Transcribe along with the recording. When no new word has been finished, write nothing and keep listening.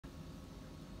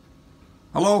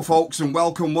Hello folks, and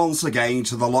welcome once again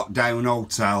to the Lockdown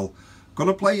Hotel.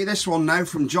 Gonna play you this one now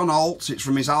from John Holt. It's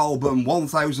from his album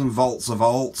 1000 Volts of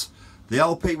Holt. The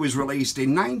LP was released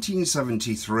in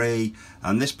 1973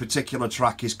 and this particular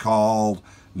track is called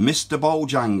Mr.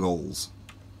 Bojangles.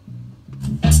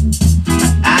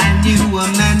 I knew a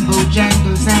man,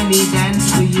 Bojangles, and he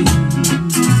danced for you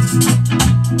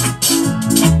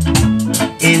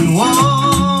in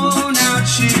worn out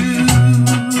shoes,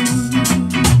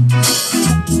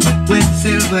 with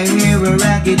silver hair, a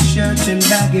ragged shirt and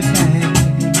baggy pants.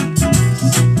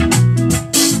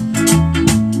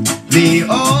 The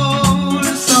old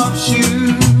soft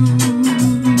shoes.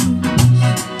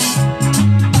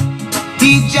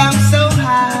 He jumped so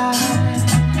high,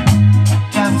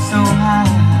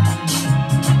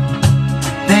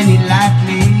 then he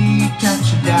lightly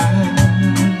touched down.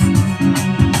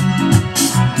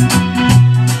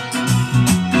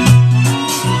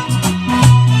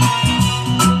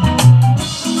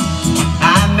 I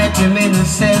met him in a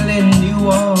cell in New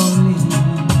Orleans.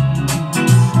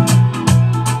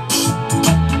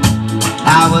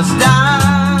 I was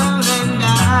down and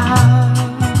out.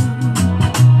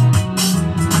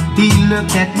 He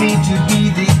looked at me to be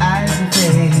the eyes of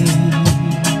age.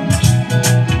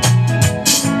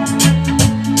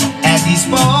 As he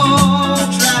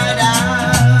spoke right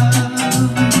out,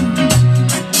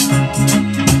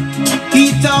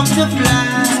 he talked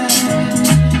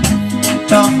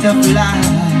of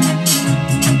life,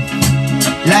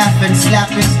 laugh and slap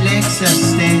his legs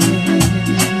sustain.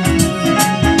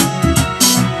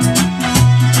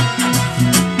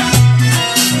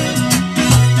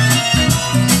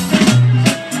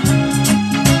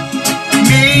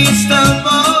 Mr.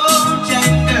 Bojangles,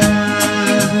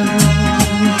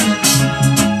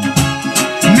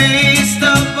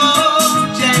 Mr.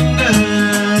 Bojangles,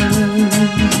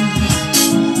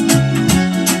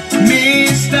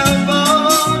 Mr.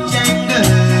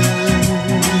 Bojangles,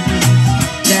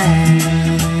 dance.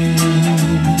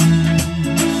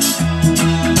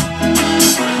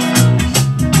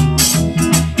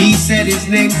 He said his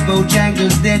name's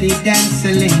Bojangles, then he danced a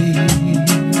lane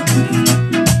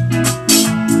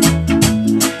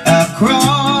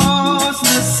across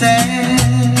the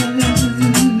sand.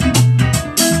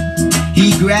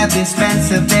 He grabbed his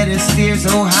pants, a bed of stairs,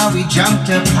 oh how he jumped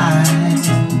up high.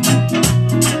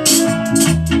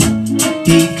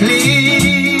 He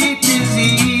clicked his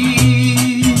heels,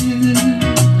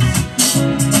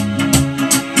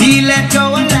 he let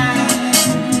go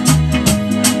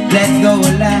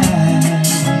a line,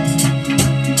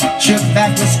 shook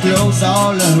back his clothes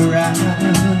all around.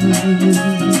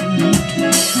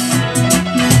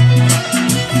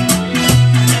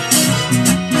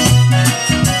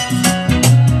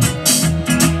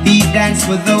 Dance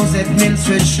for those at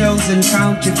minstrel shows and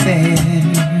county fairs.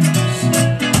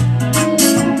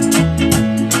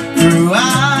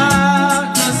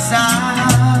 Throughout the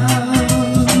South,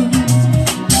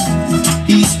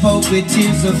 he spoke with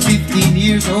tears of 15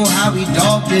 years, oh how he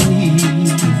dogged and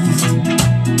healed.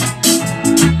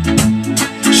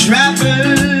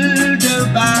 Traveled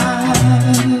about,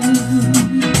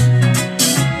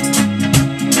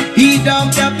 he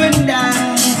dogged up and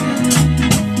died,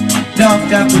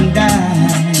 dogged up and died.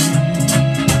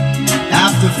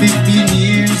 After 15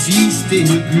 years he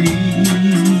still grieves.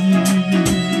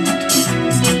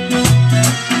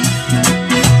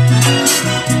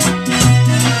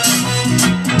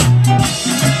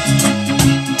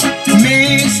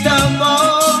 Mr.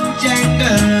 Bojangles,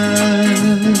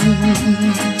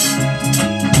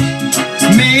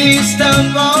 Mr.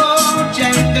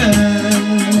 Bojangles,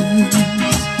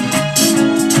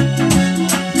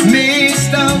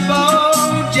 Mr. Bojangles,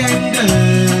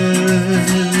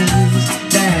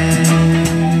 dance.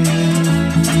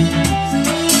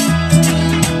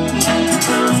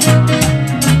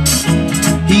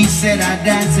 He said I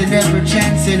dance at every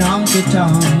chance in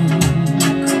honky-tonk,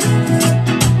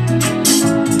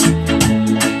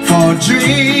 for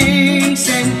drinks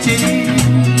and tips,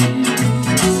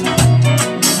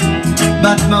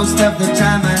 but most of the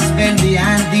time I spend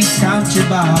behind these township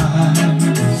bars.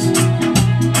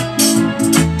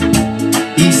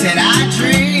 He said I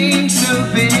drink so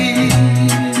big.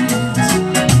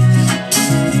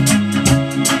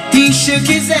 He shook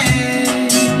his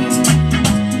head,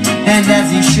 and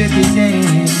as he shook his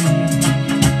head,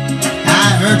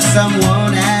 I heard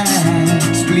someone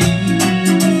ask, please.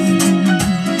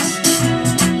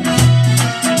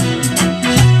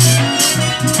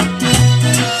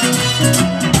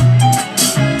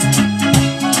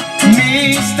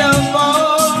 Mr.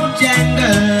 Bojangles,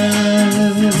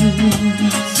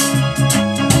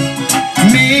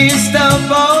 Mr.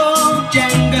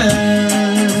 Bojangles,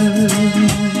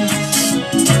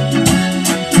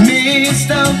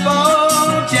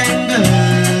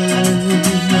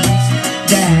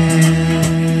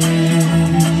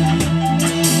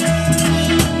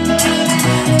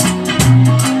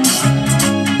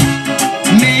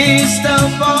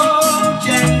 of all.